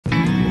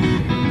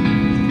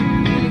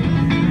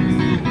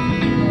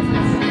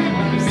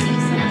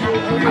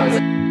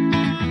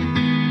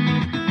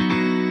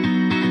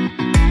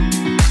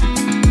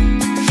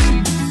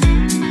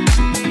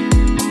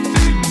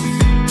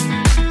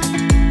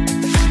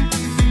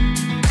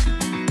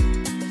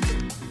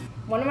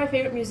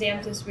favorite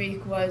museums this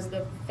week was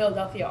the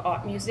Philadelphia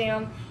Art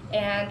Museum,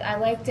 and I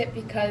liked it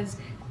because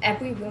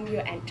every room you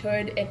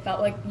entered, it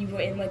felt like you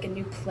were in like a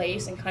new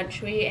place and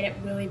country, and it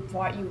really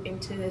brought you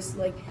into this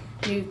like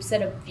new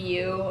set of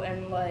view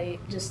and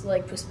like just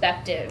like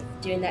perspective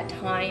during that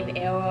time,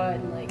 era,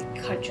 and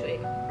like country.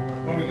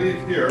 When we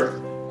leave here,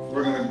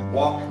 we're going to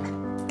walk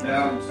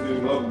down to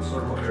Logan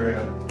Circle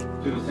area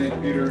to the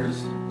St.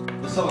 Peter's, the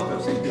Basilica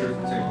of St. Peter's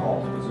and St.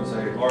 Paul's, which is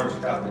a large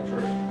Catholic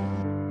church.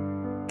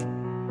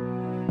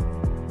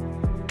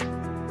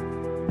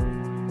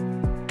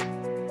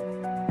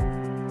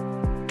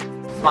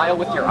 Smile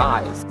with your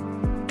eyes.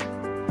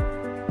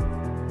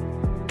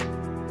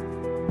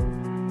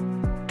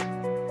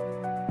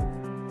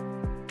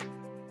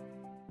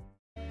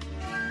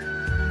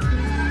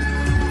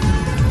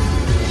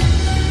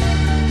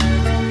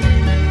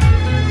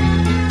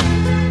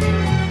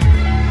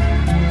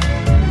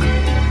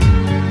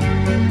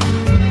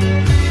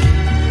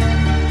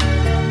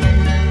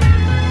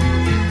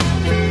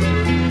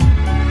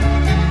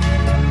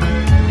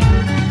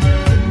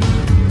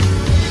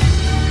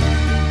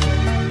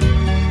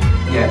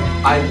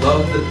 I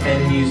love the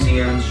pen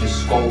museums,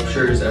 just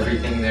sculptures,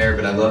 everything there,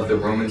 but I love the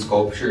Roman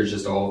sculptures,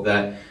 just all of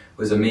that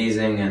was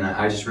amazing, and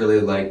I just really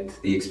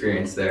liked the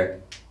experience there.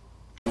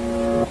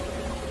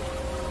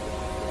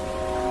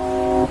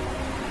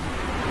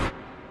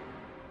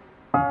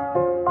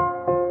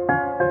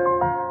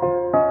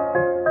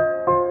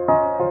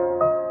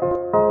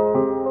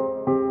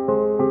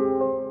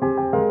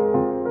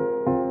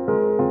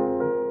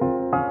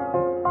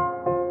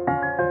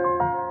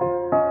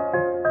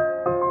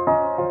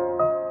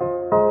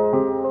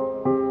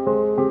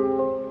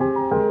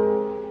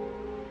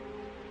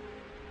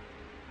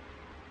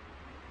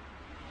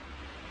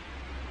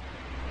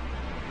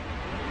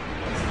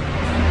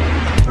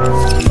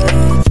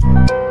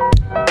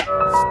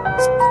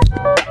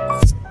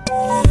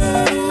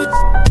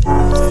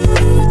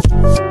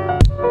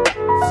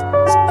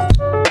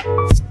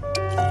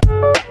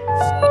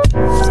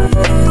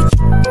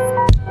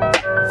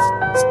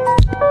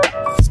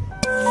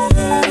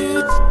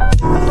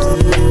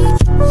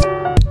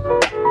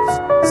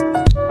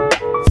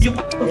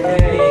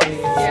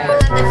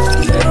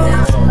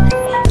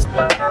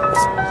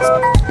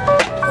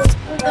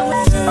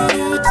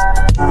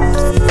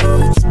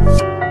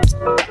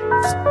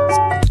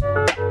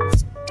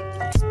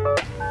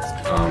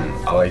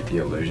 I like the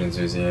Illusions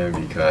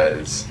Museum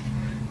because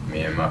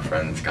me and my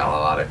friends got a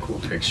lot of cool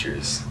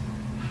pictures.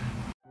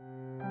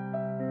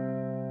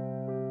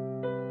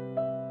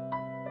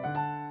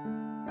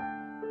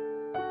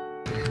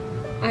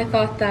 I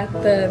thought that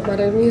the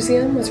Modern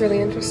Museum was really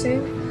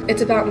interesting.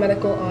 It's about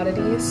medical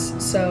oddities,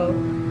 so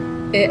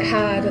it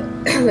had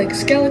like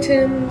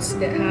skeletons,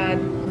 it had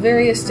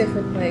various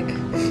different like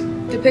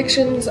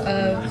depictions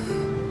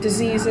of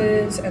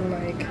diseases and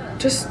like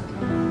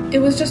it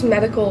was just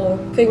medical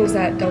things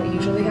that don't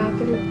usually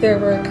happen. There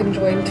were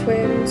conjoined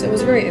twins. It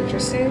was very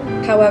interesting.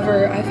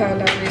 However, I found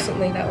out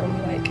recently that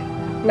only like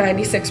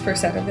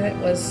 96% of it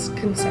was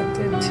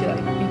consented to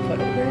like be put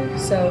in there.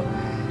 So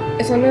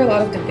it's under a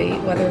lot of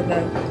debate whether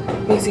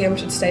the museum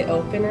should stay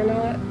open or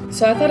not.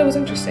 So I thought it was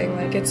interesting.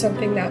 Like it's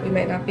something that we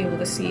might not be able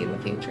to see in the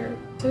future.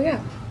 So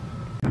yeah.